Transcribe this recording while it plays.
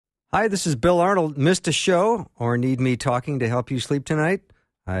Hi, this is Bill Arnold. Missed a show or need me talking to help you sleep tonight?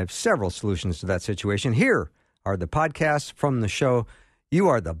 I have several solutions to that situation. Here are the podcasts from the show. You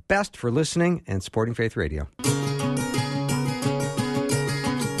are the best for listening and supporting Faith Radio.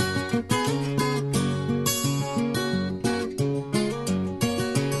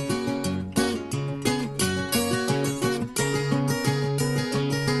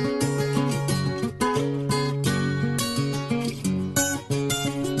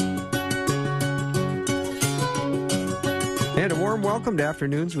 And a warm welcome to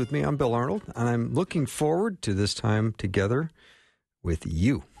Afternoons with me. I'm Bill Arnold, and I'm looking forward to this time together with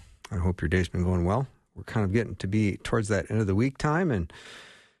you. I hope your day's been going well. We're kind of getting to be towards that end of the week time, and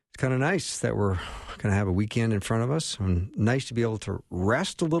it's kind of nice that we're going to have a weekend in front of us, and nice to be able to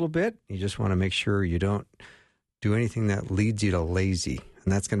rest a little bit. You just want to make sure you don't do anything that leads you to lazy,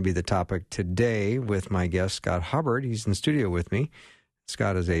 and that's going to be the topic today with my guest, Scott Hubbard. He's in studio with me.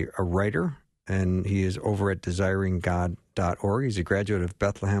 Scott is a writer, and he is over at desiringgod.org. He's a graduate of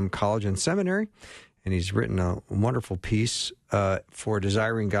Bethlehem College and Seminary, and he's written a wonderful piece for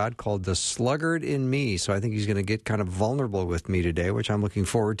Desiring God called The Sluggard in Me. So I think he's going to get kind of vulnerable with me today, which I'm looking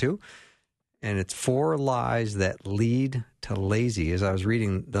forward to. And it's 4 lies that lead to lazy. As I was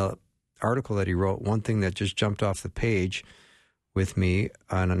reading the article that he wrote, one thing that just jumped off the page with me,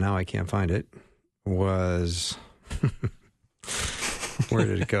 and now I can't find it, was... Where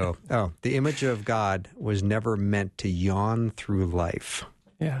did it go? Oh, the image of God was never meant to yawn through life.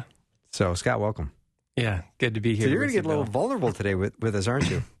 Yeah. So, Scott, welcome. Yeah, good to be here. So you're going to get a little vulnerable today with us, aren't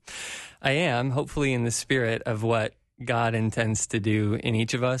you? I am, hopefully in the spirit of what God intends to do in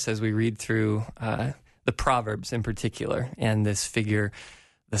each of us as we read through the Proverbs in particular, and this figure,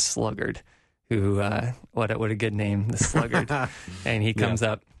 the sluggard, who, what a good name, the sluggard. And he comes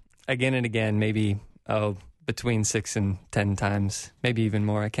up again and again, maybe, between 6 and 10 times, maybe even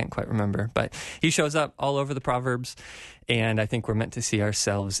more. I can't quite remember. But he shows up all over the Proverbs, and I think we're meant to see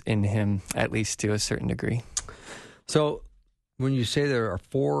ourselves in him, at least to a certain degree. So when you say there are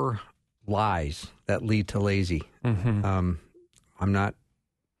 4 lies that lead to lazy, I'm not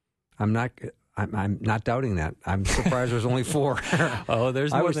doubting that. I'm surprised there's only 4. Oh,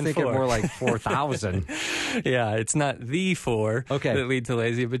 there's more than 4. I was thinking more like 4,000. Yeah, it's not the 4 that lead to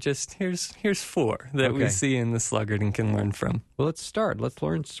lazy, but just here's 4 that we see in the sluggard and can learn from. Well, let's start. Let's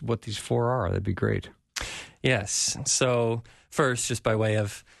learn what these 4 are. That'd be great. Yes. So first, just by way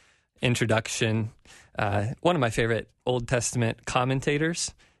of introduction, one of my favorite Old Testament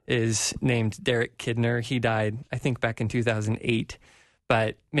commentators is named Derek Kidner. He died, I think, back in 2008.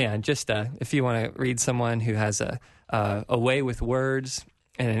 But man, just if you want to read someone who has a way with words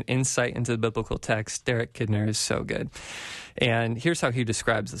and an insight into the biblical text, Derek Kidner is so good. And here's how he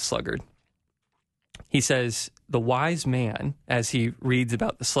describes the sluggard. He says, the wise man, as he reads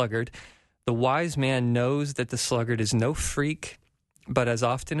about the sluggard, the wise man knows that the sluggard is no freak, but as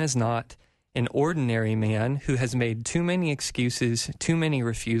often as not, an ordinary man who has made too many excuses, too many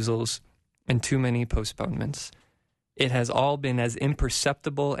refusals, and too many postponements. It has all been as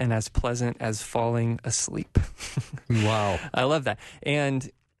imperceptible and as pleasant as falling asleep. Wow. I love that.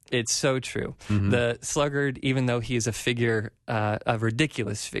 And it's so true. Mm-hmm. The sluggard, even though he is a figure, a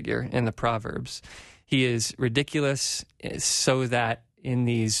ridiculous figure in the Proverbs, he is ridiculous so that in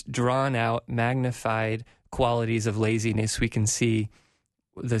these drawn-out, magnified qualities of laziness, we can see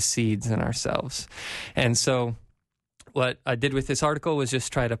the seeds in ourselves. And so what I did with this article was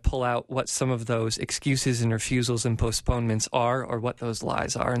just try to pull out what some of those excuses and refusals and postponements are, or what those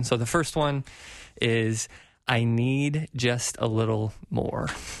lies are. And so the first one is, I need just a little more.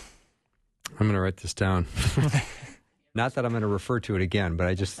 I'm going to write this down. Not that I'm going to refer to it again, but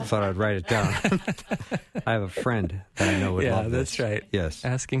I just thought I'd write it down. I have a friend that I know would love this. Yeah, that's right. Yes.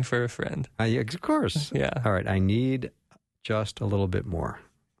 Asking for a friend. Yeah, of course. Yeah. All right. I need just a little bit more.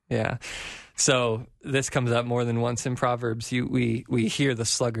 Yeah. So this comes up more than once in Proverbs. We hear the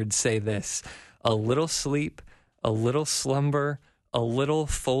sluggard say this: a little sleep, a little slumber, a little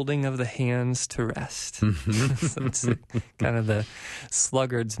folding of the hands to rest. Mm-hmm. So it's kind of the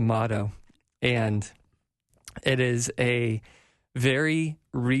sluggard's motto. And it is a very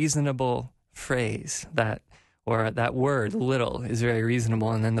reasonable phrase, that word, little, is very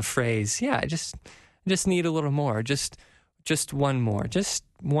reasonable. And then the phrase, I just need a little more, just one more, just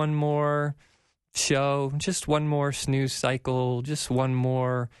one more show, just one more snooze cycle, just one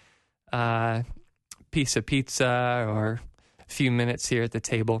more piece of pizza or a few minutes here at the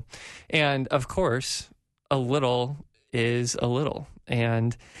table. And of course, a little is a little.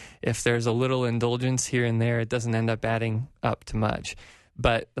 And if there's a little indulgence here and there, it doesn't end up adding up to much.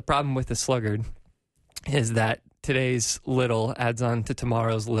 But the problem with the sluggard is that today's little adds on to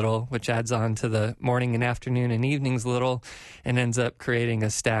tomorrow's little, which adds on to the morning and afternoon and evening's little, and ends up creating a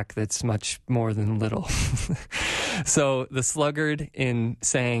stack that's much more than little. So the sluggard, in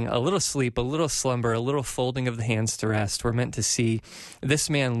saying a little sleep, a little slumber, a little folding of the hands to rest, we're meant to see this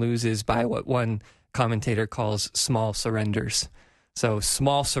man loses by what one commentator calls small surrenders. So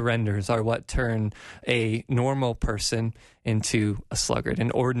small surrenders are what turn a normal person into a sluggard,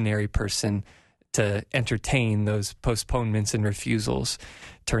 an ordinary person to entertain those postponements and refusals,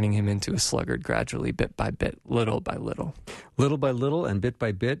 turning him into a sluggard gradually, bit by bit, little by little. Little by little and bit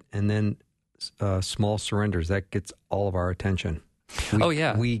by bit, and then small surrenders. That gets all of our attention.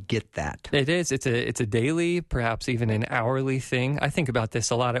 We get that. It is. It's a daily, perhaps even an hourly thing. I think about this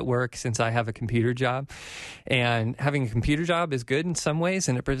a lot at work since I have a computer job. And having a computer job is good in some ways,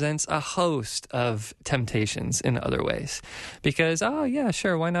 and it presents a host of temptations in other ways. Because, oh, yeah,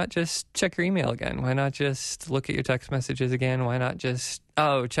 sure, why not just check your email again? Why not just look at your text messages again? Why not just,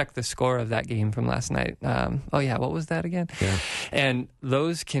 check the score of that game from last night? What was that again? Yeah. And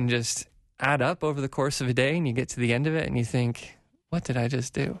those can just add up over the course of a day, and you get to the end of it, and you think, what did I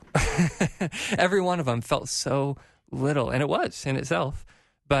just do? Every one of them felt so little, and it was in itself.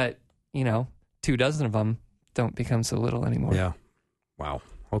 But, 24 of them don't become so little anymore. Yeah. Wow.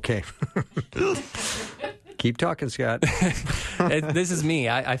 Okay. Keep talking, Scott. This is me.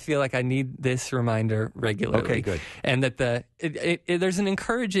 I feel like I need this reminder regularly. Okay, good. And that there's an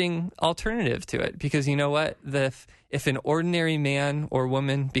encouraging alternative to it, because you know what? If an ordinary man or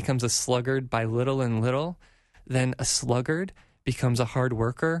woman becomes a sluggard by little and little, then a sluggard becomes a hard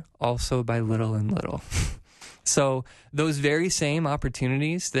worker also by little and little. So those very same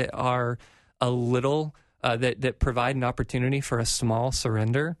opportunities that are a little, that provide an opportunity for a small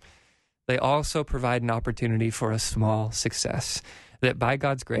surrender, they also provide an opportunity for a small success that by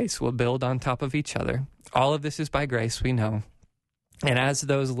God's grace will build on top of each other. All of this is by grace, we know. And as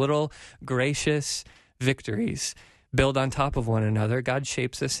those little gracious victories build on top of one another, God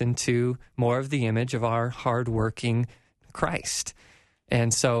shapes us into more of the image of our hardworking Christ.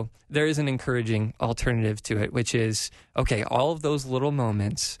 And so there is an encouraging alternative to it, which is, okay, all of those little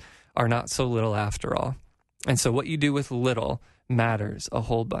moments are not so little after all. And so what you do with little matters a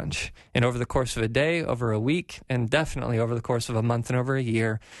whole bunch. And over the course of a day, over a week, and definitely over the course of a month and over a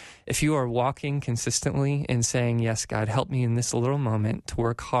year, if you are walking consistently and saying, yes, God, help me in this little moment to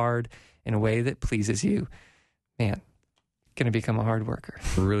work hard in a way that pleases you, man, going to become a hard worker.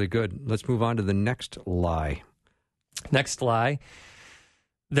 Really good. Let's move on to the next lie. Next lie,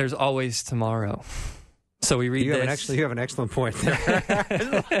 there's always tomorrow. So we read this. You have an excellent point there.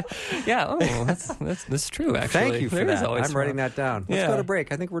 Yeah, that's true, actually. Thank you for that. I'm writing that down. Let's go to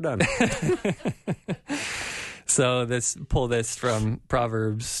break. I think we're done. So pull this from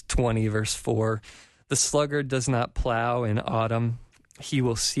Proverbs 20, verse 4. The sluggard does not plow in autumn. He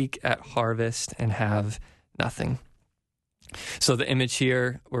will seek at harvest and have nothing. So the image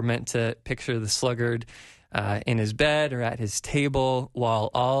here, we're meant to picture the sluggard in his bed or at his table while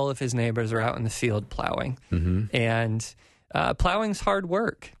all of his neighbors are out in the field plowing. Mm-hmm. And plowing's hard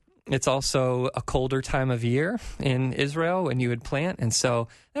work. It's also a colder time of year in Israel when you would plant. And so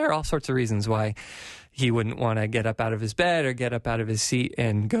there are all sorts of reasons why he wouldn't want to get up out of his bed or get up out of his seat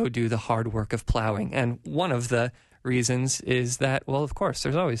and go do the hard work of plowing. And one of the reasons is that, well, of course,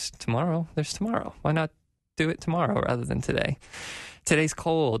 there's always tomorrow. There's tomorrow. Why not do it tomorrow rather than today? Today's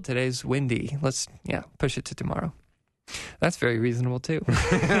cold. Today's windy. Let's, push it to tomorrow. That's very reasonable, too.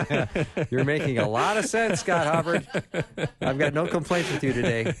 You're making a lot of sense, Scott Hubbard. I've got no complaints with you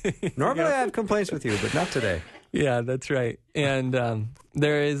today. Normally I have complaints with you, but not today. Yeah, that's right. And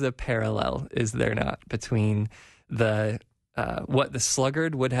there is a parallel, is there not, between the what the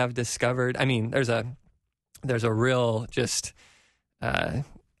sluggard would have discovered. I mean, there's a real just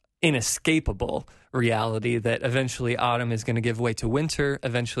inescapable reality that eventually autumn is going to give way to winter.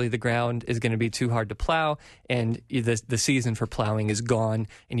 Eventually the ground is going to be too hard to plow, and the season for plowing is gone,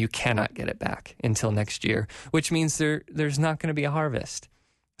 and you cannot get it back until next year, which means there's not going to be a harvest.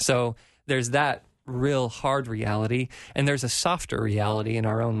 So there's that real hard reality, and there's a softer reality in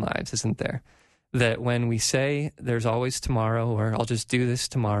our own lives, isn't there? That when we say there's always tomorrow, or I'll just do this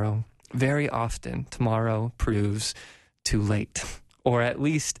tomorrow, very often tomorrow proves too late, or at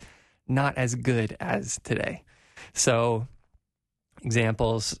least not as good as today. So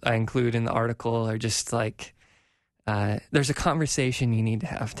examples I include in the article are just like, there's a conversation you need to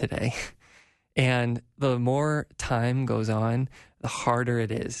have today. And the more time goes on, the harder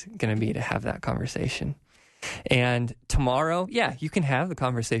it is going to be to have that conversation. And tomorrow, you can have the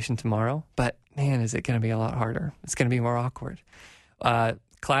conversation tomorrow, but man, is it going to be a lot harder. It's going to be more awkward.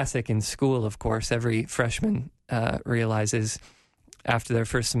 Classic in school, of course, every freshman realizes after their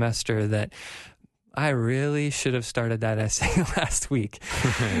first semester that I really should have started that essay last week.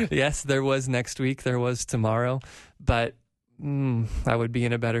 Yes, there was next week, there was tomorrow, but I would be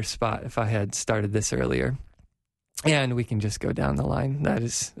in a better spot if I had started this earlier. And we can just go down the line. That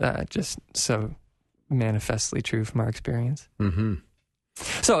is just so manifestly true from our experience. Mm-hmm.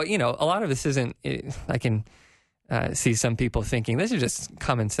 So, a lot of this isn't, I can see some people thinking, this is just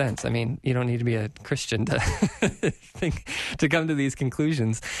common sense. I mean, you don't need to be a Christian to to come to these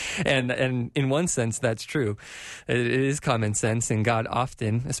conclusions. And in one sense, that's true. It is common sense, and God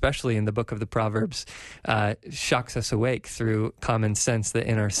often, especially in the book of the Proverbs, shocks us awake through common sense that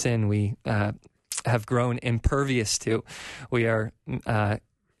in our sin we have grown impervious to. We are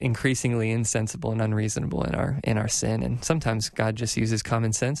increasingly insensible and unreasonable in our sin. And sometimes God just uses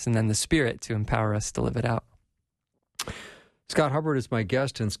common sense and then the Spirit to empower us to live it out. Scott Hubbard is my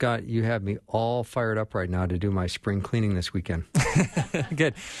guest, and Scott, you have me all fired up right now to do my spring cleaning this weekend.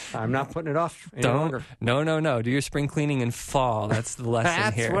 Good. I'm not putting it off any longer. No. Do your spring cleaning in fall. That's the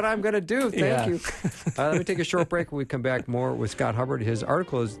lesson here. That's what I'm going to do. Thank you. Let me take a short break. When we come back, more with Scott Hubbard. His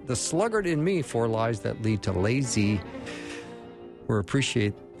article is "The Sluggard in Me: 4 Lies That Lead to Lazy." We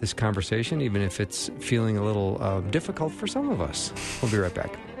appreciate this conversation, even if it's feeling a little difficult for some of us. We'll be right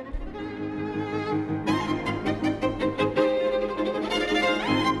back.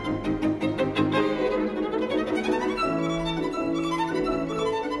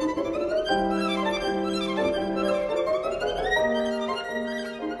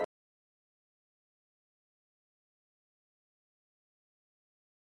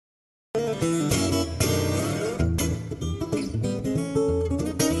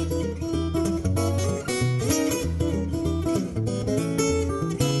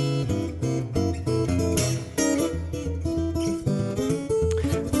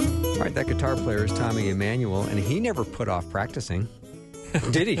 That guitar player is Tommy Emmanuel, and he never put off practicing,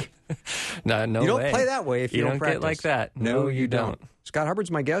 did he? No You don't way. play that way if you don't practice. Get like that. No, you don't. Scott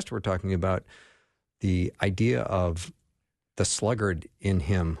Hubbard's my guest. We're talking about the idea of the sluggard in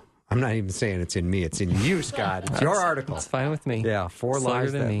him. I'm not even saying it's in me. It's in you, Scott. It's your article. It's fine with me. Yeah, 4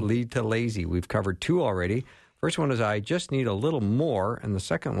 lies that lead to lazy. We've covered 2 already. First one is I just need a little more, and the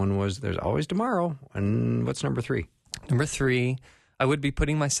second one was there's always tomorrow. And what's number 3? Number 3, I would be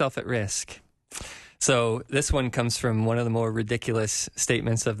putting myself at risk. So this one comes from one of the more ridiculous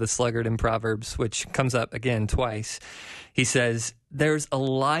statements of the sluggard in Proverbs, which comes up again twice. He says, "There's a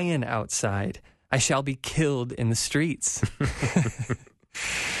lion outside. I shall be killed in the streets."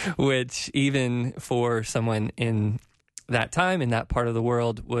 Which even for someone in that time, in that part of the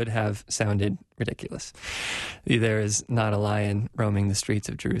world, would have sounded ridiculous. There is not a lion roaming the streets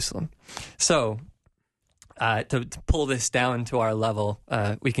of Jerusalem. So to pull this down to our level,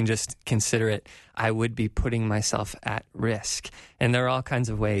 we can just consider it, I would be putting myself at risk. And there are all kinds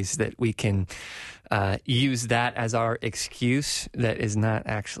of ways that we can use that as our excuse that is not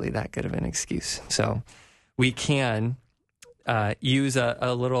actually that good of an excuse. So we can use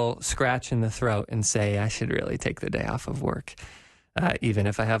a little scratch in the throat and say, I should really take the day off of work, even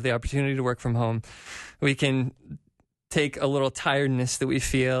if I have the opportunity to work from home. We can take a little tiredness that we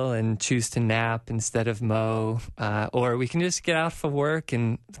feel and choose to nap instead of mow, or we can just get off of work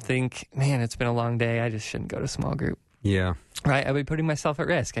and think, man, it's been a long day. I just shouldn't go to small group. Yeah. Right. I'll be putting myself at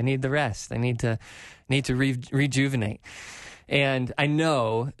risk. I need the rest. I need to rejuvenate. And I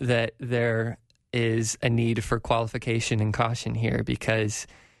know that there is a need for qualification and caution here because,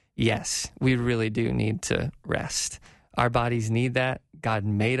 yes, we really do need to rest. Our bodies need that. God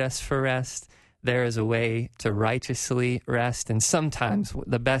made us for rest. There is a way to righteously rest, and sometimes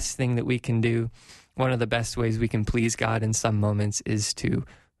the best thing that we can do, one of the best ways we can please God in some moments, is to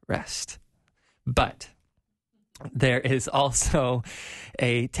rest. But there is also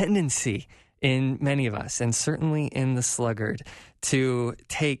a tendency in many of us, and certainly in the sluggard, to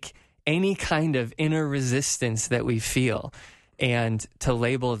take any kind of inner resistance that we feel and to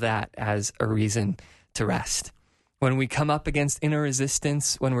label that as a reason to rest. When we come up against inner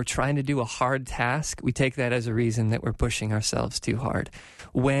resistance, when we're trying to do a hard task, we take that as a reason that we're pushing ourselves too hard.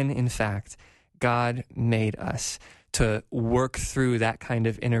 When, in fact, God made us to work through that kind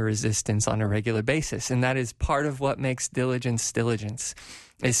of inner resistance on a regular basis. And that is part of what makes diligence,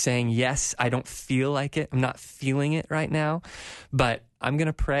 is saying, yes, I don't feel like it. I'm not feeling it right now, but I'm going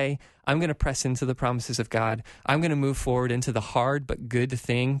to pray. I'm going to press into the promises of God. I'm going to move forward into the hard but good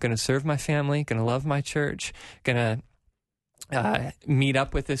thing. Going to serve my family, going to love my church, going to meet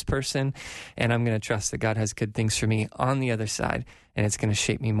up with this person, and I'm going to trust that God has good things for me on the other side, and it's going to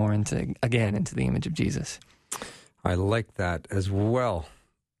shape me more into the image of Jesus. I like that as well.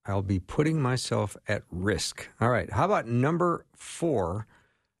 I'll be putting myself at risk. All right. How about number 4?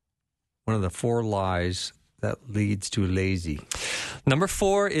 One of the 4 lies that leads to lazy. Number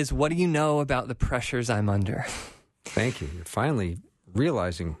 4 is, what do you know about the pressures I'm under? Thank you. You're finally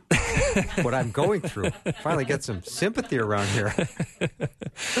realizing what I'm going through. Finally get some sympathy around here.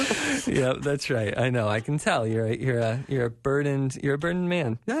 Yeah, that's right. I know. I can tell you're a burdened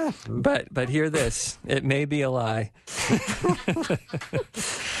man. Yeah. But hear this. It may be a lie.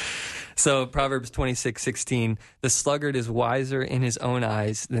 So Proverbs 26:16, the sluggard is wiser in his own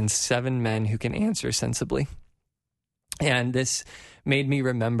eyes than 7 men who can answer sensibly. And this made me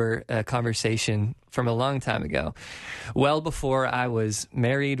remember a conversation from a long time ago. Well before I was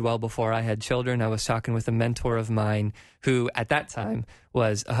married, well before I had children, I was talking with a mentor of mine who at that time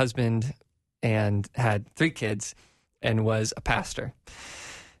was a husband and had 3 kids and was a pastor.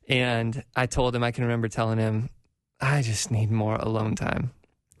 And I told him, I can remember telling him, I just need more alone time.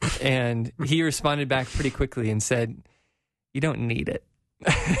 And he responded back pretty quickly and said, you don't need it.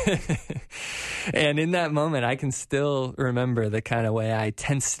 And in that moment, I can still remember the kind of way I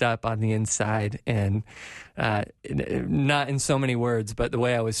tensed up on the inside, and not in so many words, but the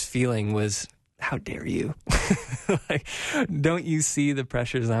way I was feeling was, how dare you? Like, don't you see the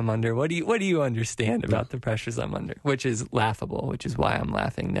pressures I'm under? What do you understand about the pressures I'm under? Which is laughable, which is why I'm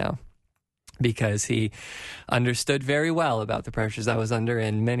laughing now. Because he understood very well about the pressures I was under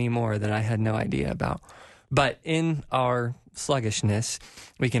and many more that I had no idea about. But in our sluggishness,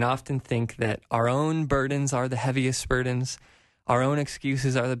 we can often think that our own burdens are the heaviest burdens, our own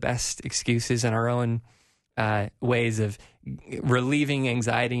excuses are the best excuses, and our own ways of relieving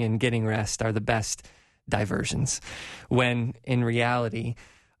anxiety and getting rest are the best diversions. When in reality,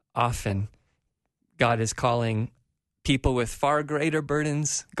 often God is calling people with far greater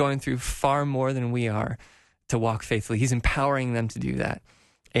burdens, going through far more than we are, to walk faithfully. He's empowering them to do that.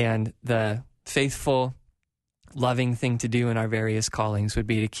 And the faithful, loving thing to do in our various callings would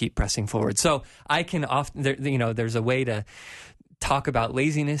be to keep pressing forward. So I can often, there's a way to talk about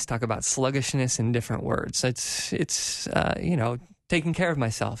laziness, talk about sluggishness in different words. It's taking care of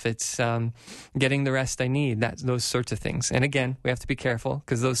myself. It's getting the rest I need, those sorts of things. And again, we have to be careful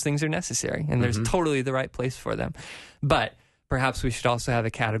because those things are necessary and there's totally the right place for them. But perhaps we should also have a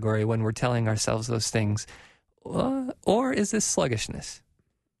category when we're telling ourselves those things. Or is this sluggishness?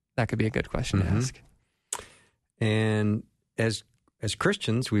 That could be a good question to ask. And as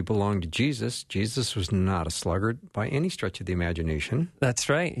Christians, we belong to Jesus. Jesus was not a sluggard by any stretch of the imagination. That's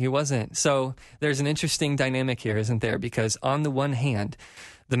right. He wasn't. So there's an interesting dynamic here, isn't there? Because on the one hand,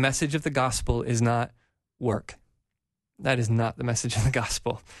 the message of the gospel is not work. That is not the message of the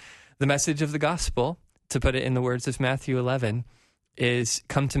gospel. The message of the gospel, to put it in the words of Matthew 11, is,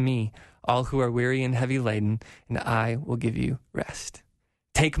 come to me, all who are weary and heavy laden, and I will give you rest.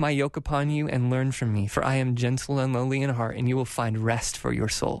 Take my yoke upon you and learn from me, for I am gentle and lowly in heart, and you will find rest for your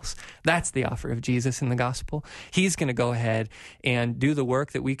souls. That's the offer of Jesus in the gospel. He's going to go ahead and do the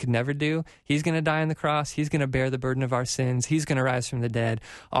work that we could never do. He's going to die on the cross. He's going to bear the burden of our sins. He's going to rise from the dead.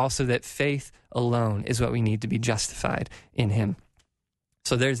 Also, that faith alone is what we need to be justified in him.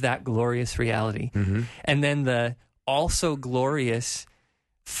 So there's that glorious reality. And then the also glorious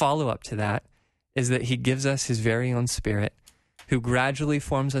follow-up to that is that he gives us his very own Spirit, who gradually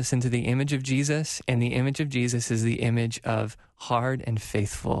forms us into the image of Jesus, and the image of Jesus is the image of hard and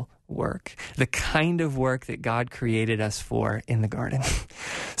faithful work, the kind of work that God created us for in the garden.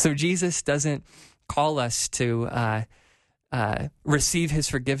 So Jesus doesn't call us to receive his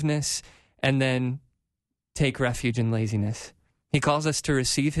forgiveness and then take refuge in laziness. He calls us to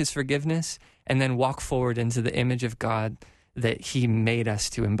receive his forgiveness and then walk forward into the image of God that he made us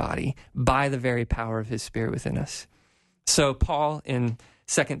to embody by the very power of his Spirit within us. So Paul in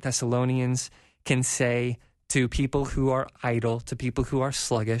 2 Thessalonians can say to people who are idle, to people who are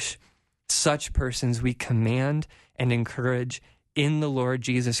sluggish, such persons we command and encourage in the Lord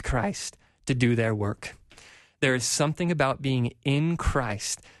Jesus Christ to do their work. There is something about being in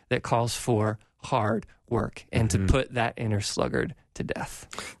Christ that calls for hard work and to put that inner sluggard to death.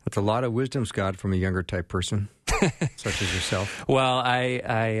 That's a lot of wisdom, Scott, from a younger type person, such as yourself. Well,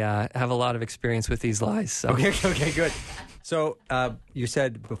 I have a lot of experience with these lies. So. Okay, good. So you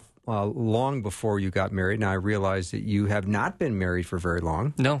said long before you got married. Now I realize that you have not been married for very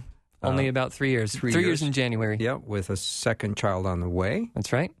long. No, only about 3 years. 3 years in January. Yeah, with a second child on the way.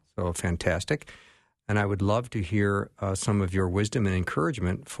 That's right. So fantastic. And I would love to hear some of your wisdom and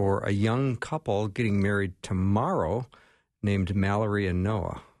encouragement for a young couple getting married tomorrow named Mallory and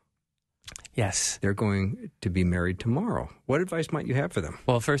Noah. Yes. They're going to be married tomorrow. What advice might you have for them?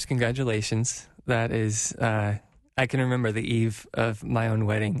 Well, first, congratulations. That is I can remember the eve of my own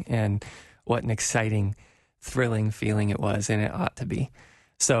wedding and what an exciting, thrilling feeling it was, and it ought to be.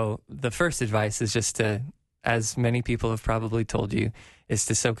 So the first advice is just to, as many people have probably told you, is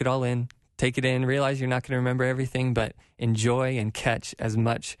to soak it all in, take it in, realize you're not going to remember everything, but enjoy and catch as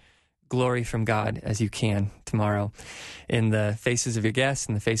much glory from God as you can tomorrow in the faces of your guests,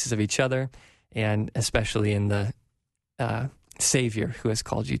 in the faces of each other, and especially in the Savior who has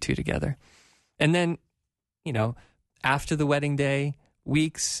called you two together. And then, after the wedding day,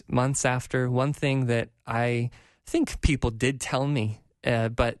 weeks, months after, one thing that I think people did tell me,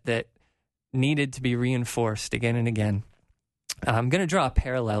 but that needed to be reinforced again and again. I'm going to draw a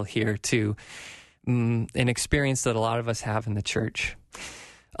parallel here to an experience that a lot of us have in the church.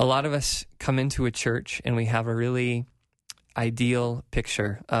 A lot of us come into a church and we have a really ideal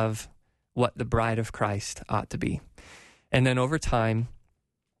picture of what the bride of Christ ought to be. And then over time,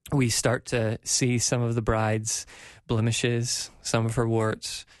 we start to see some of the bride's blemishes, some of her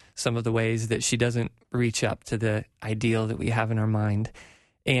warts, some of the ways that she doesn't reach up to the ideal that we have in our mind.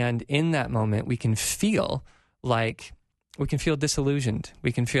 And in that moment, we can feel disillusioned.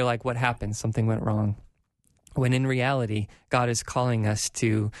 We can feel like, what happened? Something went wrong. When in reality, God is calling us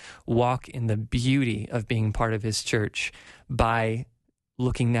to walk in the beauty of being part of his church by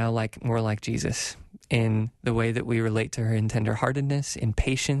looking now more like Jesus in the way that we relate to her in tenderheartedness, in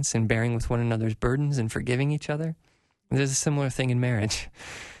patience, in bearing with one another's burdens, and forgiving each other. And there's a similar thing in marriage.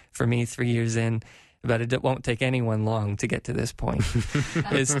 For me, 3 years in, but it won't take anyone long to get to this point,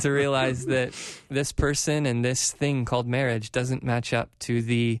 is to realize that this person and this thing called marriage doesn't match up to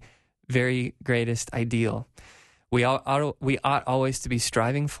the very greatest ideal. We ought always to be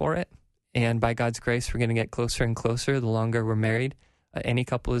striving for it, and by God's grace, we're going to get closer and closer the longer we're married. Any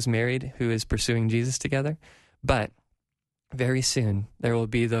couple is married who is pursuing Jesus together, but very soon there will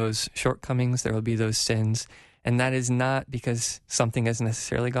be those shortcomings, there will be those sins, and that is not because something has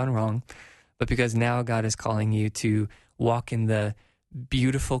necessarily gone wrong, but because now God is calling you to walk in the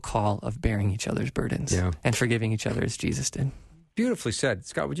beautiful call of bearing each other's burdens and forgiving each other as Jesus did. Beautifully said.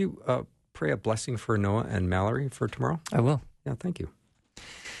 Scott, would you pray a blessing for Noah and Mallory for tomorrow? I will. Yeah, thank you.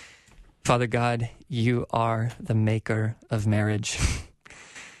 Father God, you are the maker of marriage.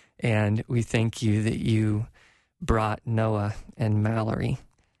 And we thank you that you brought Noah and Mallory.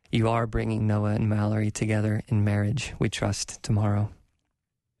 You are bringing Noah and Mallory together in marriage, we trust, tomorrow.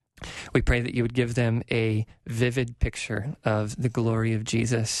 We pray that you would give them a vivid picture of the glory of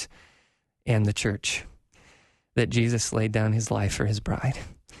Jesus and the church, that Jesus laid down his life for his bride.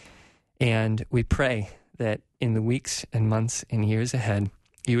 And we pray that in the weeks and months and years ahead,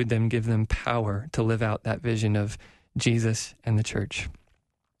 you would then give them power to live out that vision of Jesus and the church,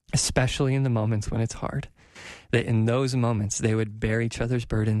 especially in the moments when it's hard. That in those moments, they would bear each other's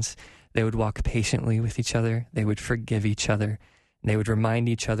burdens, they would walk patiently with each other, they would forgive each other, and they would remind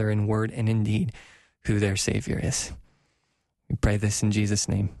each other in word and in deed who their Savior is. We pray this in Jesus'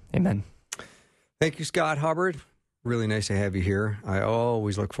 name. Amen. Thank you, Scott Hubbard. Really nice to have you here. I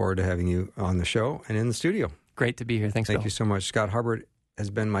always look forward to having you on the show and in the studio. Great to be here. Thank you so much. Scott Hubbard has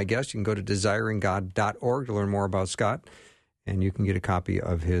been my guest. You can go to desiringgod.org to learn more about Scott, and you can get a copy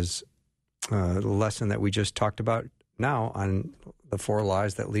of his lesson that we just talked about now on the 4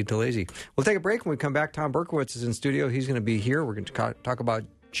 lies that lead to lazy. We'll take a break. When we come back, Thom Berkowitz is in studio. He's going to be here. We're going to talk about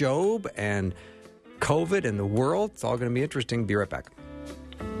Job and COVID and the world. It's all going to be interesting. Be right back.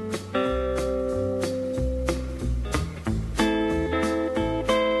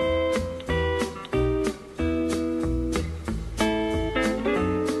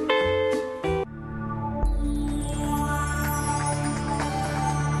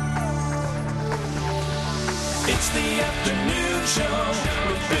 It's the afternoon show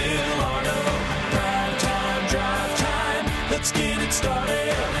with Bill Arnold. Prime time, drive time. Let's get it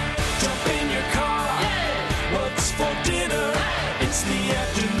started. Jump in your car. Yeah. What's for dinner? Hey. It's the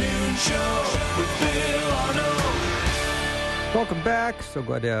afternoon show with Bill Arnold. Welcome back. So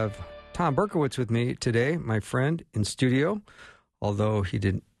glad to have Thom Berkowitz with me today, my friend in studio. Although he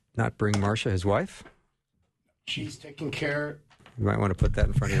did not bring Marcia, his wife. She's taking care. You might want to put that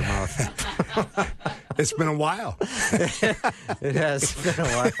in front of your mouth. It's been a while. It has been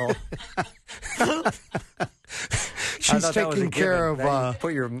a while. She's taking care of...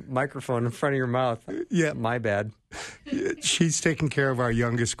 put your microphone in front of your mouth. Yeah. My bad. She's taking care of our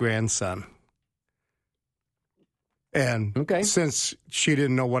youngest grandson. And since she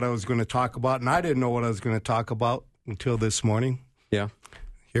didn't know what I was going to talk about, and I didn't know what I was going to talk about until this morning. Yeah.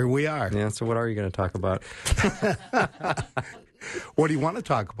 Here we are. Yeah, so what are you going to talk about? What do you want to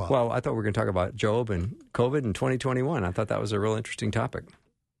talk about? Well, I thought we were going to talk about Job and COVID in 2021. I thought that was a real interesting topic.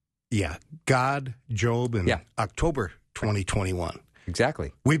 Yeah, God, Job, and Yeah. October 2021.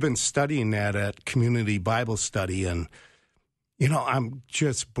 Exactly. We've been studying that at Community Bible Study, and, I'm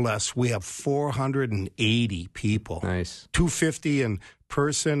just blessed. We have 480 people. Nice. 250 in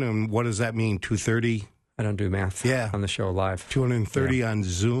person, and what does that mean, 230? I don't do math on the show live. 230 on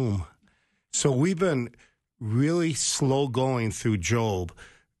Zoom. So we've been really slow going through Job.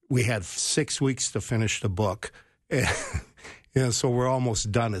 We had 6 weeks to finish the book. So we're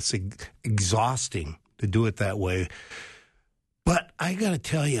almost done. It's exhausting to do it that way. But I got to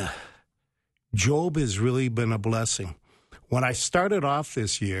tell you, Job has really been a blessing. When I started off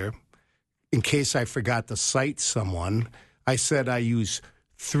this year, in case I forgot to cite someone, I said I use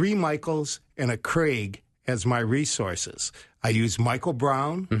 3 Michaels and a Craig as my resources. I use Michael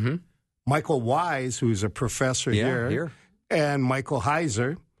Brown, Michael Wise, who's a professor here, and Michael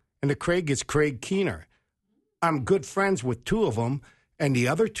Heiser, and the Craig is Craig Keener. I'm good friends with 2 of them, and the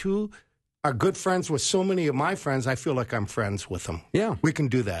other 2 are good friends with so many of my friends, I feel like I'm friends with them. Yeah. We can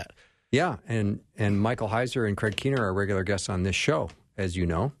do that. Yeah, and Michael Heiser and Craig Keener are regular guests on this show, as you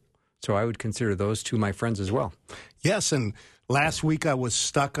know. So I would consider those 2 my friends as well. Yes, and last week I was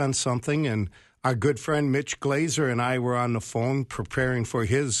stuck on something, and our good friend Mitch Glazer and I were on the phone preparing for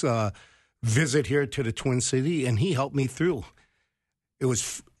his visit here to the Twin City, and he helped me through. It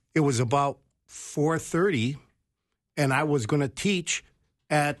was about 4:30, and I was going to teach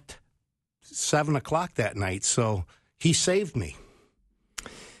at 7 o'clock that night, so he saved me.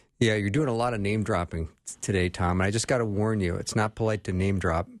 Yeah, you're doing a lot of name dropping today, Tom. And I just got to warn you, it's not polite to name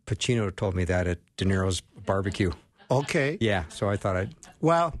drop. Pacino told me that at De Niro's barbecue. Okay. Yeah, so I thought I'd...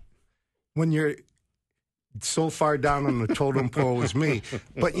 Well, when you're so far down on the totem pole as me.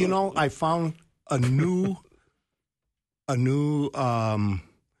 But, I found a new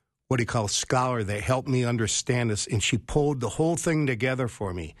what do you call, scholar that helped me understand this, and she pulled the whole thing together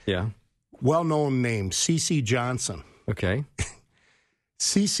for me. Yeah. Well-known name, Cece Johnson. Okay.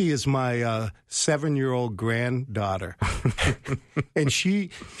 Cece is my 7-year-old granddaughter. And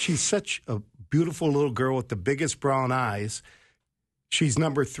she's such a beautiful little girl with the biggest brown eyes. She's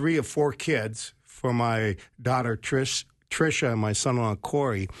number 3 of 4 kids for my daughter Trisha and my son-in-law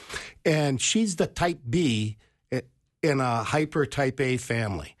Corey. And she's the type B in a hyper type A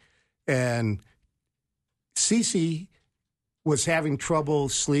family. And Cece was having trouble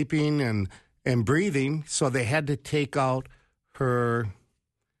sleeping and breathing, so they had to take out her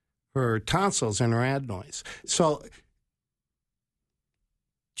tonsils and her adenoids. So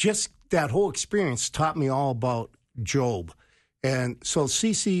just that whole experience taught me all about Job. And so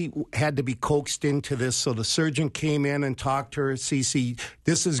Cece had to be coaxed into this. So the surgeon came in and talked to her. Cece,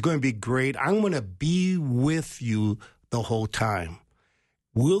 this is going to be great. I'm going to be with you the whole time.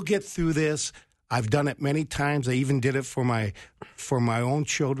 We'll get through this. I've done it many times. I even did it for my own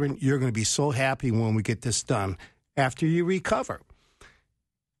children. You're going to be so happy when we get this done after you recover.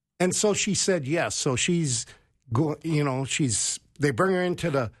 And so she said yes. So she's going. They bring her into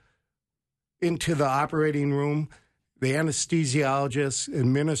the operating room. The anesthesiologist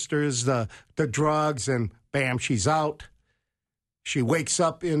administers the drugs, and bam, she's out. She wakes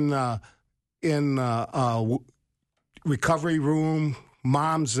up in recovery room.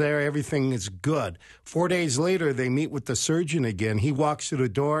 Mom's there. Everything is good. 4 days later, they meet with the surgeon again. He walks through the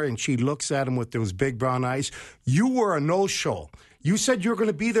door, and she looks at him with those big brown eyes. You were a no-show. You said you were going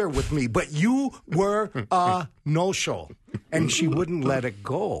to be there with me, but you were a no-show. And she wouldn't let it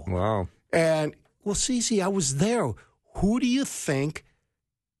go. Wow. And, well, Cece, I was there. Who do you think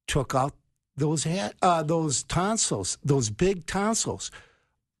took out those tonsils, those big tonsils?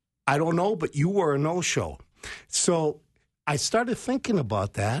 I don't know, but you were a no-show. So I started thinking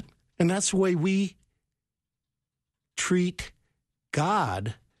about that, and that's the way we treat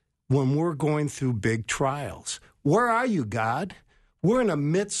God when we're going through big trials. Where are you, God? We're in the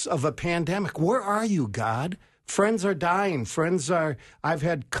midst of a pandemic. Where are you, God? Friends are dying. I've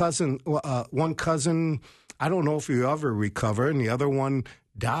had one cousin, I don't know if you ever recover, and the other one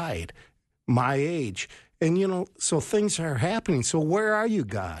died, my age. And, so things are happening. So where are you,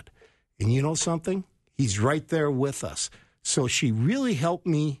 God? And you know something? He's right there with us. So she really helped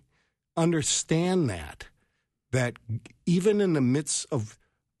me understand that even in the midst of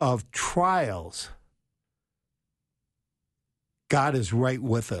trials, God is right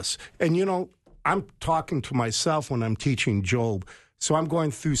with us. And, I'm talking to myself when I'm teaching Job. So I'm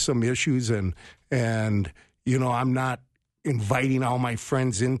going through some issues and I'm not inviting all my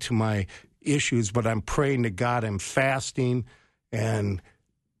friends into my issues, but I'm praying to God. I'm fasting and,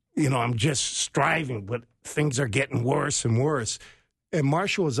 I'm just striving, but things are getting worse and worse. And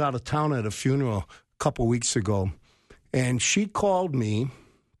Marcia was out of town at a funeral a couple weeks ago, and she called me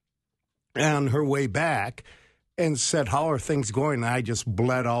on her way back and said, how are things going? And I just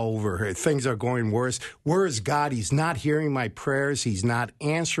bled all over her. Things are going worse. Where is God? He's not hearing my prayers. He's not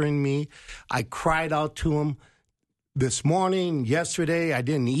answering me. I cried out to him this morning, yesterday. I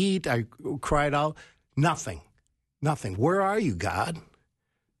didn't eat. I cried out. Nothing. Where are you, God?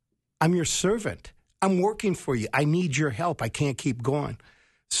 I'm your servant. I'm working for you. I need your help. I can't keep going.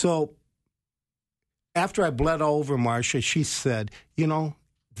 So after I bled all over Marcia, she said,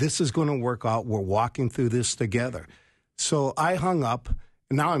 this is going to work out. We're walking through this together. So I hung up.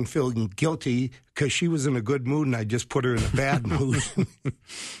 And now I'm feeling guilty because she was in a good mood and I just put her in a bad mood.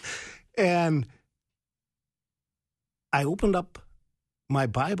 And I opened up my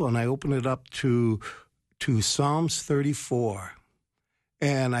Bible and I opened it up to Psalms 34.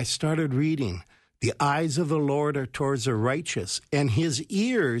 And I started reading. The eyes of the Lord are towards the righteous, and his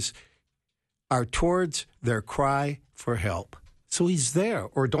ears are towards their cry for help. So he's there,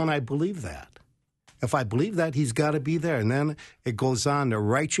 or don't I believe that? If I believe that, he's got to be there. And then it goes on, the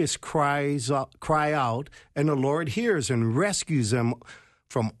righteous cry out, and the Lord hears and rescues them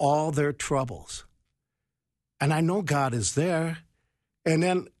from all their troubles. And I know God is there. And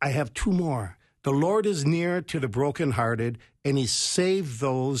then I have two more. The Lord is near to the brokenhearted, and he saved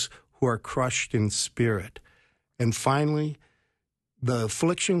those who are crushed in spirit. And finally, the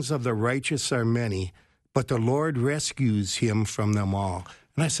afflictions of the righteous are many, but the Lord rescues him from them all.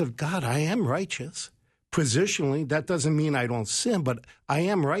 And I said, God, I am righteous. Positionally, that doesn't mean I don't sin, but I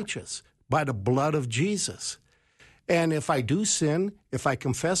am righteous by the blood of Jesus. And if I do sin, if I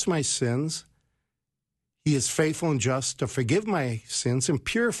confess my sins, he is faithful and just to forgive my sins and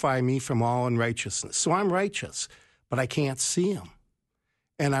purify me from all unrighteousness. So I'm righteous, but I can't see him.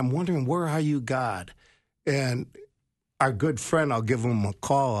 And I'm wondering, where are you, God? And our good friend, I'll give him a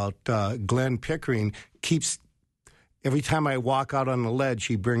call out, Glenn Pickering, keeps, every time I walk out on the ledge,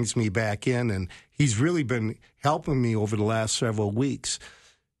 he brings me back in, and he's really been helping me over the last several weeks.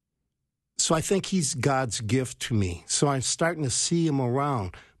 So I think he's God's gift to me. So I'm starting to see him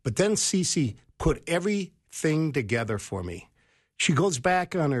around. But then Cece put everything together for me. She goes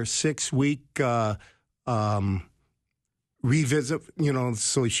back on her 6-week revisit,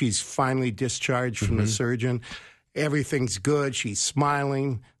 so she's finally discharged from the surgeon. Everything's good. She's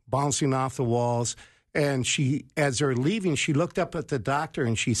smiling, bouncing off the walls. And she, as they're leaving, she looked up at the doctor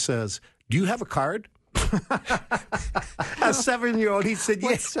and she says, "Do you have a card?" A 7-year-old, he said,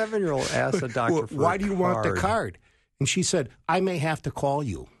 yes. What 7-year-old asked a doctor for why a do you want the card? And she said, "I may have to call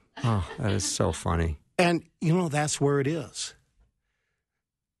you." Oh, that is so funny. And, that's where it is.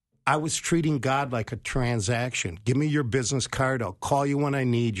 I was treating God like a transaction. Give me your business card. I'll call you when I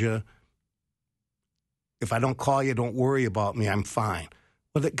need you. If I don't call you, don't worry about me. I'm fine.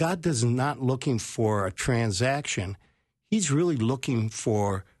 But that God is not looking for a transaction. He's really looking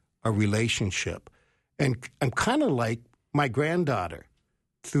for a relationship. And I'm kind of like my granddaughter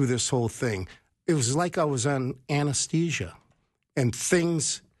through this whole thing. It was like I was on anesthesia. And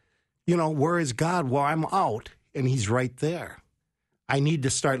things, where is God? Well, I'm out, and he's right there. I need to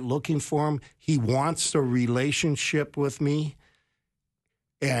start looking for him. He wants a relationship with me.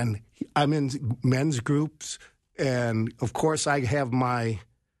 And I'm in men's groups. And, of course, I have my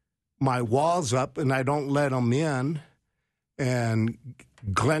walls up, and I don't let them in. And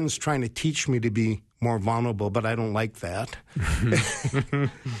Glenn's trying to teach me to be more vulnerable, but I don't like that.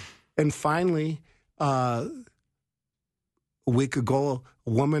 And finally, a week ago, a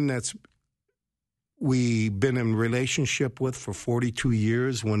woman we've been in relationship with for 42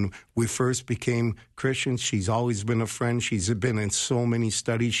 years. When we first became Christians, she's always been a friend. She's been in so many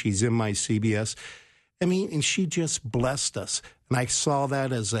studies. She's in my CBS. And she just blessed us. And I saw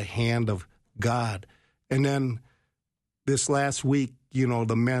that as a hand of God. And then this last week,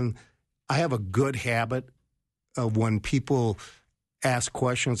 the men, I have a good habit of when people ask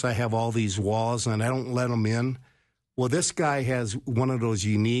questions, I have all these walls and I don't let them in. Well, this guy has one of those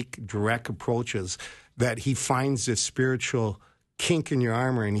unique, direct approaches that he finds this spiritual kink in your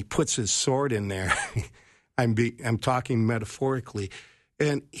armor and he puts his sword in there. I'm talking metaphorically.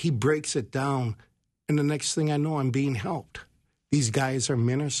 And he breaks it down. And the next thing I know, I'm being helped. These guys are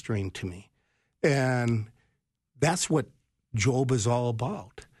ministering to me. And that's what Job is all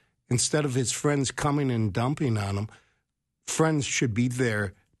about. Instead of his friends coming and dumping on him, friends should be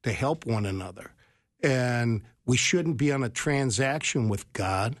there to help one another. And we shouldn't be on a transaction with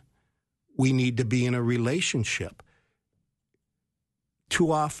God. We need to be in a relationship.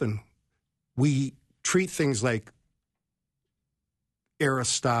 Too often, we treat things like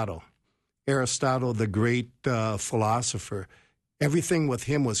Aristotle, the great philosopher. Everything with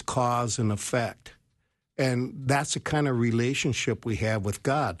him was cause and effect. And that's the kind of relationship we have with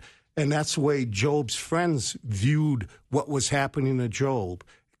God. And that's the way Job's friends viewed what was happening to Job,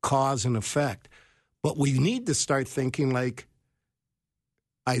 cause and effect. But we need to start thinking like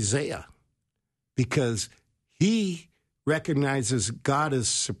Isaiah, because he recognizes God is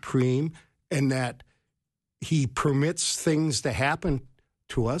supreme and that he permits things to happen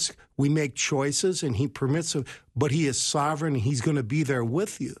to us. We make choices and he permits them, but he is sovereign and he's going to be there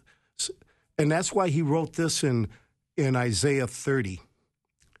with you. And that's why he wrote this in Isaiah 30.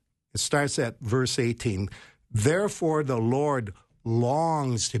 It starts at verse 18. Therefore the Lord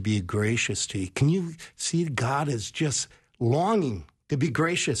longs to be gracious to you. Can you see God is just longing to be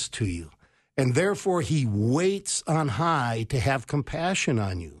gracious to you? And therefore he waits on high to have compassion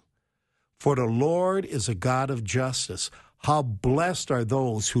on you. For the Lord is a God of justice. How blessed are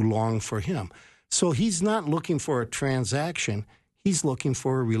those who long for him. So he's not looking for a transaction. He's looking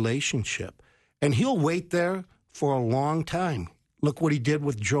for a relationship. And he'll wait there for a long time. Look what he did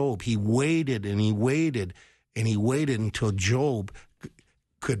with Job. He waited and he waited and he waited until Job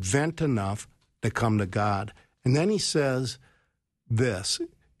could vent enough to come to God. And then he says this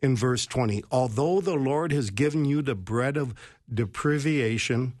in verse 20, although the Lord has given you the bread of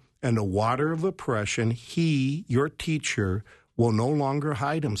deprivation and the water of oppression, he, your teacher, will no longer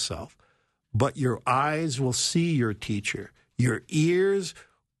hide himself, but your eyes will see your teacher. Your ears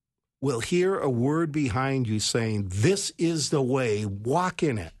will hear a word behind you saying, this is the way, walk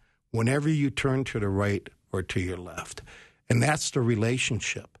in it, whenever you turn to the right or to your left. And that's the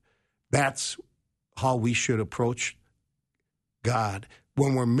relationship. That's how we should approach God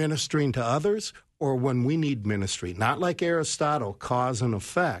when we're ministering to others or when we need ministry. Not like Aristotle, cause and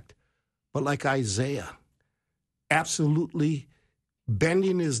effect, but like Isaiah, absolutely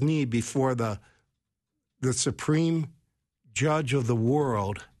bending his knee before the supreme judge of the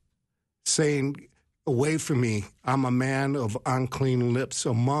world, saying, away from me, I'm a man of unclean lips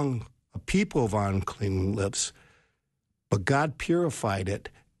among a people of unclean lips. But God purified it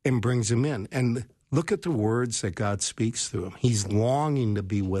and brings him in. And look at the words that God speaks through him. He's longing to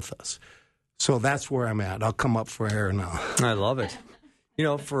be with us. So that's where I'm at. I'll come up for air now. I love it. You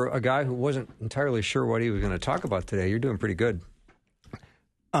know, for a guy who wasn't entirely sure what he was going to talk about today, you're doing pretty good.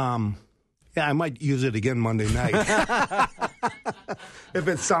 Yeah, I might use it again Monday night. If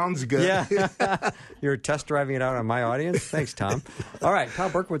it sounds good. Yeah. You're test driving it out on my audience. Thanks, Tom. All right,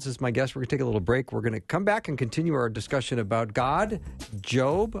 Thom Berkowitz is my guest. We're going to take a little break. We're going to come back and continue our discussion about God,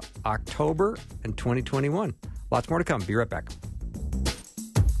 Job, October, and 2021. Lots more to come. Be right back.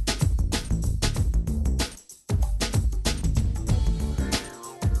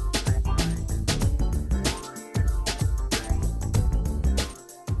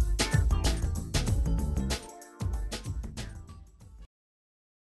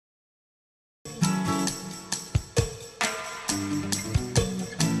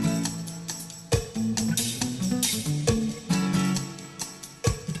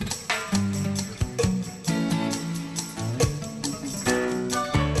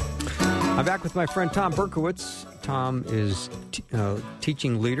 I'm back with my friend Thom Berkowitz. Tom is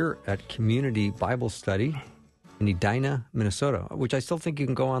teaching leader at Community Bible Study in Edina, Minnesota, which I still think you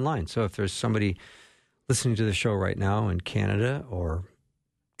can go online. So if there's somebody listening to the show right now in Canada or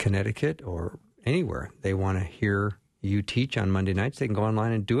Connecticut or anywhere, they want to hear you teach on Monday nights, they can go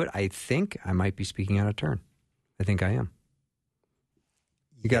online and do it. I think I might be speaking out of turn. I think I am.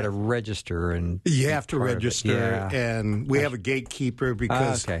 You got to register and you have to register, and we have a gatekeeper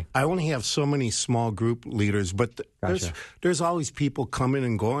because I only have so many small group leaders, but there's always people coming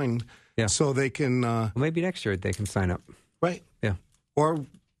and going, so they can. Well, maybe next year they can sign up, right? Yeah, or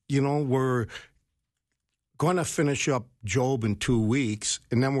we're going to finish up Job in 2 weeks,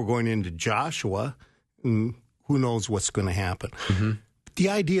 and then we're going into Joshua, and who knows what's going to happen. Mm-hmm. The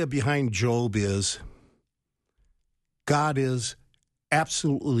idea behind Job is God is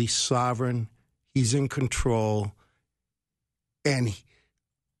absolutely sovereign. He's in control, and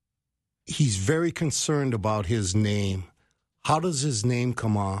he's very concerned about his name. How does his name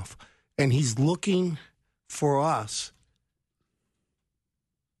come off? And he's looking for us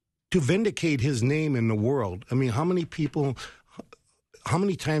to vindicate his name in the world. I mean, how many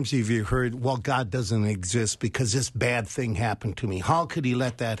times have you heard, well, God doesn't exist because this bad thing happened to me? How could he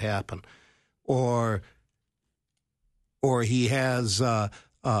let that happen? Or he has,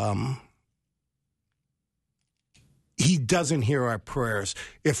 he doesn't hear our prayers.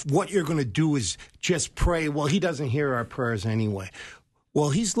 If what you're going to do is just pray, well, he doesn't hear our prayers anyway.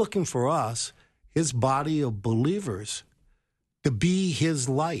 Well, he's looking for us, his body of believers, to be his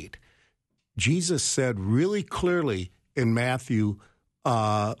light. Jesus said really clearly in Matthew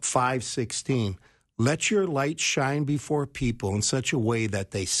 5:16, let your light shine before people in such a way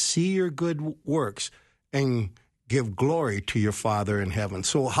that they see your good works and give glory to your Father in heaven.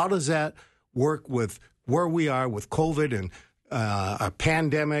 So how does that work with where we are with COVID and a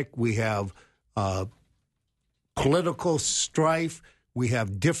pandemic? We have political strife. We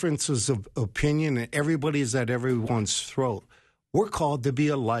have differences of opinion, and everybody's at everyone's throat. We're called to be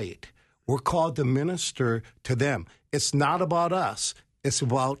a light. We're called to minister to them. It's not about us. It's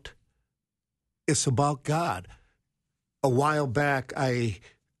about God. A while back, I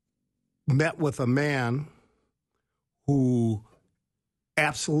met with a man who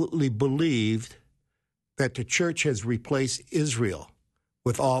absolutely believed that the church has replaced Israel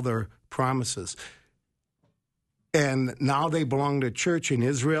with all their promises. And now they belong to church in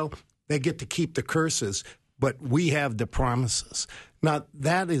Israel. They get to keep the curses, but we have the promises. Now,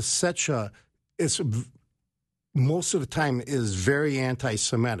 that is most of the time is very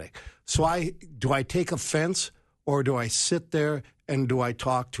anti-Semitic. So do I take offense, or do I sit there and do I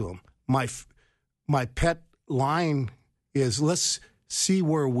talk to him? My pet line is, let's see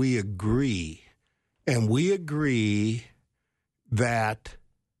where we agree. And we agree that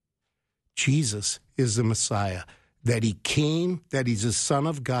Jesus is the Messiah, that he came, that he's the Son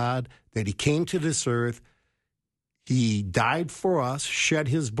of God, that he came to this earth. He died for us, shed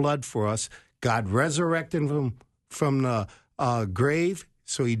his blood for us. God resurrected him from the grave,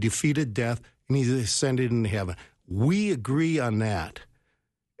 so he defeated death, and he ascended into heaven. We agree on that.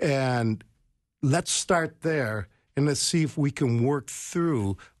 And let's start there, and let's see if we can work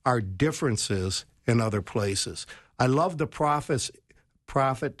through our differences in other places. I love the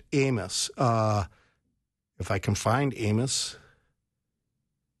prophet Amos. If I can find Amos,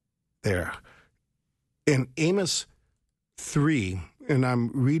 there. In Amos 3, and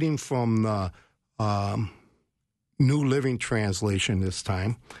I'm reading from the New Living Translation this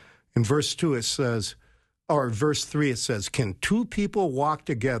time. In verse 2 it says, or verse 3 it says, can two people walk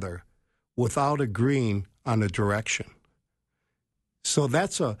together without agreeing on a direction? So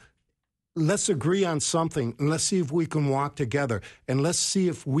let's agree on something, and let's see if we can walk together, and let's see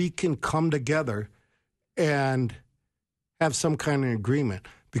if we can come together and have some kind of agreement.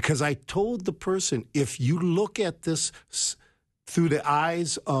 Because I told the person, if you look at this through the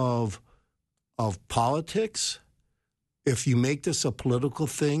eyes of politics, if you make this a political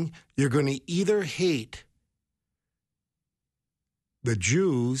thing, you're going to either hate the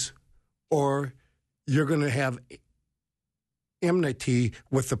Jews or you're going to have enmity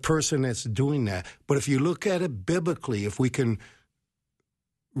with the person that's doing that. But if you look at it biblically, if we can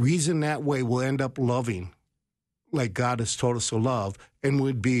reason that way, we'll end up loving like God has told us to love, and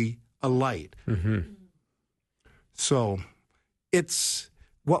would be a light. Mm-hmm. So it's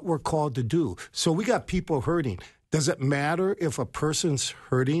what we're called to do. So we got people hurting. Does it matter if a person's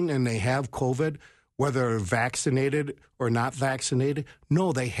hurting and they have COVID, whether they're vaccinated or not vaccinated?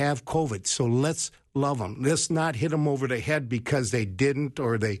 No, they have COVID. So let's love them. Let's not hit them over the head because they didn't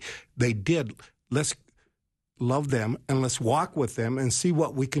or they did. Let's love them, and let's walk with them and see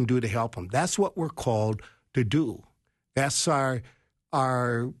what we can do to help them. That's what we're called to do. That's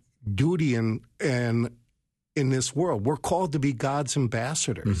our duty in this world. We're called to be God's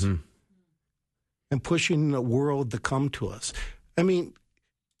ambassadors, mm-hmm. and pushing the world to come to us. I mean,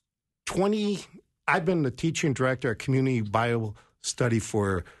 I've been the teaching director at Community Bible Study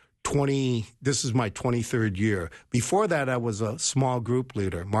for this is my 23rd year. Before that, I was a small group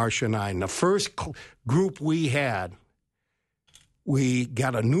leader, Marcia and I. And the first group we had, we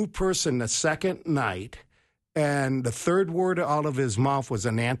got a new person the second night, and the third word out of his mouth was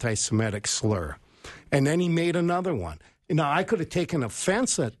an anti-Semitic slur. And then he made another one. Now, I could have taken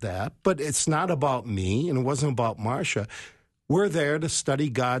offense at that, but it's not about me, and it wasn't about Marcia. We're there to study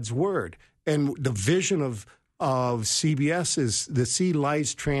God's Word. And the vision of CBS is to see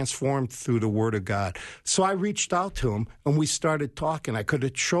lives transformed through the Word of God. So I reached out to him, and we started talking. I could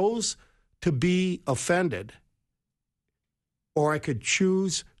have chose to be offended, or I could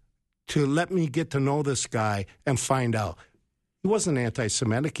choose to let me get to know this guy and find out. He wasn't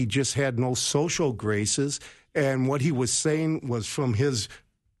anti-Semitic. He just had no social graces. And what he was saying was from his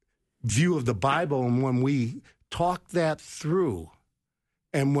view of the Bible. And when we talked that through,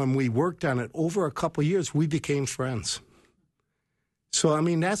 and when we worked on it over a couple of years, we became friends. So, I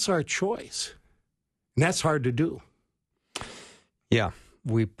mean, that's our choice. And that's hard to do. Yeah.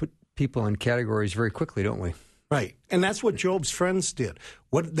 We put people in categories very quickly, don't we? Right. And that's what Job's friends did.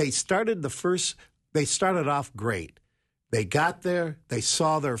 They started off great. They got there, they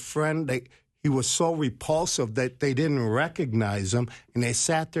saw their friend, he was so repulsive that they didn't recognize him, and they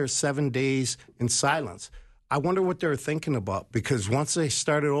sat there 7 days in silence. I wonder what they were thinking about, because once they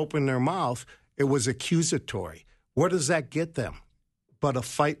started opening their mouth It was accusatory. What does that get them? But a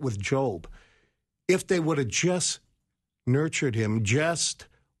fight with Job. If they would have just nurtured him, just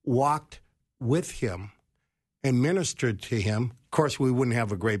walked with him and ministered to him, of course, we wouldn't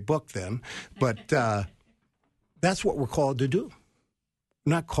have a great book then, but that's what we're called to do.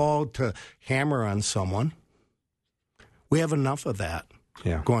 We're not called to hammer on someone. We have enough of that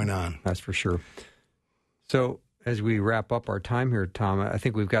going on. That's for sure. So as we wrap up our time here, Tom, I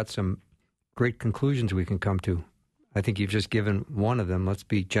think we've got some great conclusions we can come to. I think you've just given one of them. Let's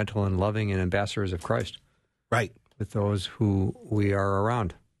be gentle and loving and ambassadors of Christ. Right. With those who we are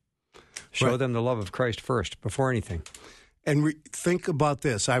around. Show them the love of Christ first, before anything. And think about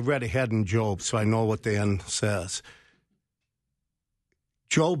this. I read ahead in Job, so I know what the end says.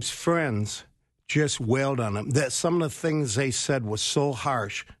 Job's friends just wailed on him. That some of the things they said was so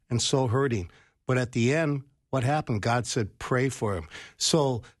harsh and so hurting. But at the end, what happened? God said, pray for him.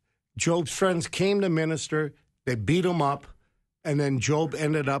 So Job's friends came to minister. They beat him up. And then Job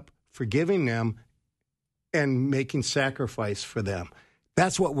ended up forgiving them and making sacrifice for them.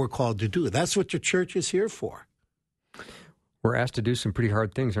 That's what we're called to do. That's what your church is here for. We're asked to do some pretty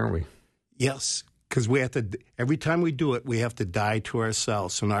hard things, aren't we? Yes, because we have to. Every time we do it, we have to die to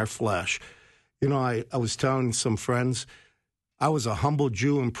ourselves and our flesh. You know, I was telling some friends, I was a humble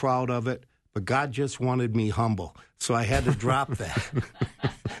Jew and proud of it, but God just wanted me humble, so I had to drop that.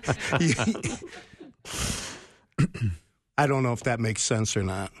 I don't know if that makes sense or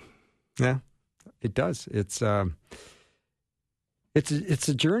not. Yeah, it does. It's a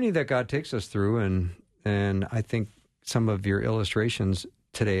journey that God takes us through, and I think some of your illustrations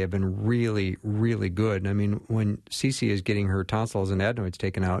today have been really, really good. I mean, when Cece is getting her tonsils and adenoids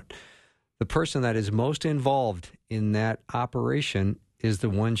taken out, the person that is most involved in that operation is the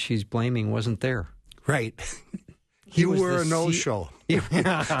one she's blaming wasn't there. Right. You were a no-show.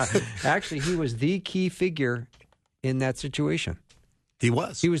 Actually, he was the key figure in that situation. He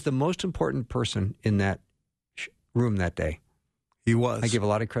was. He was the most important person in that room that day. He was. I give a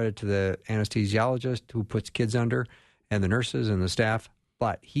lot of credit to the anesthesiologist who puts kids under and the nurses and the staff,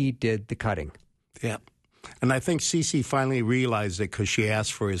 but he did the cutting. Yeah. And I think Cece finally realized it because she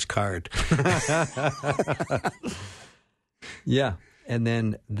asked for his card. Yeah. And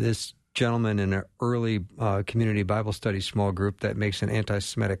then this gentleman in an early community Bible study small group that makes an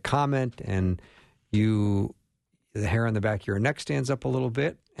anti-Semitic comment, and the hair on the back of your neck stands up a little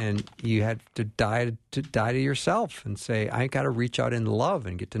bit, and you had to die to yourself and say, I got to reach out in love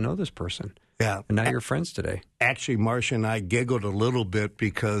and get to know this person. Yeah. And now you're friends today. Actually, Marcia and I giggled a little bit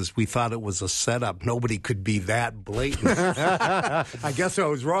because we thought it was a setup. Nobody could be that blatant. I guess I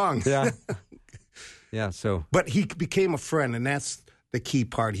was wrong. Yeah. Yeah, so. But he became a friend, and that's the key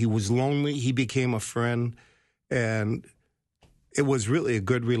part. He was lonely. He became a friend, and it was really a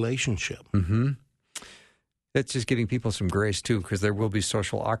good relationship. Mm-hmm. It's just giving people some grace, too, because there will be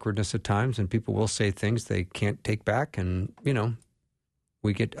social awkwardness at times, and people will say things they can't take back, and,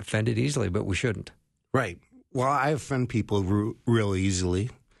 we get offended easily, but we shouldn't. Right. Well, I offend people real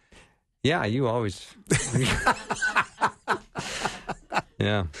easily. Yeah, you always.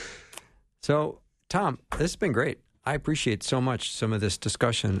 Yeah. So, Tom, this has been great. I appreciate so much some of this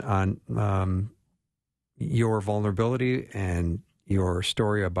discussion on your vulnerability and your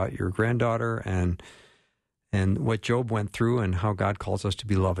story about your granddaughter and what Job went through and how God calls us to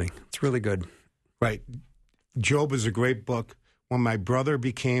be loving. It's really good. Right. Job is a great book. When my brother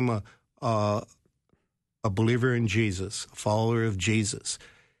became a believer in Jesus, a follower of Jesus,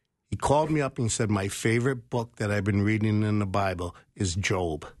 he called me up and he said, my favorite book that I've been reading in the Bible is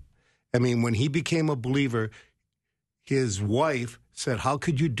Job. I mean, when he became a believer, his wife said, how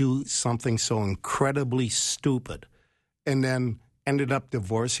could you do something so incredibly stupid? And then ended up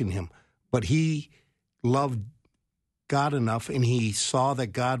divorcing him. But he loved God enough, and he saw that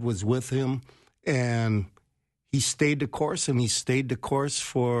God was with him, and he stayed the course, and he stayed the course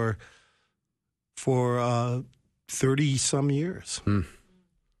for 30-some years.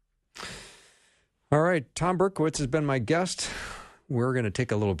 All right, Thom Berkowitz has been my guest. We're going to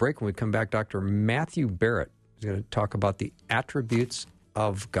take a little break. When we come back, Dr. Matthew Barrett is going to talk about the attributes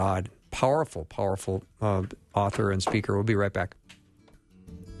of God. Powerful, powerful author and speaker. We'll be right back.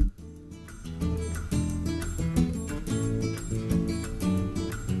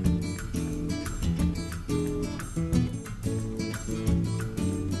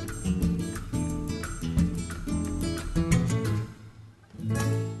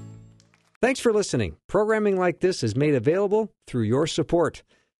 Thanks for listening. Programming like this is made available through your support.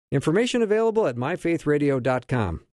 Information available at myfaithradio.com.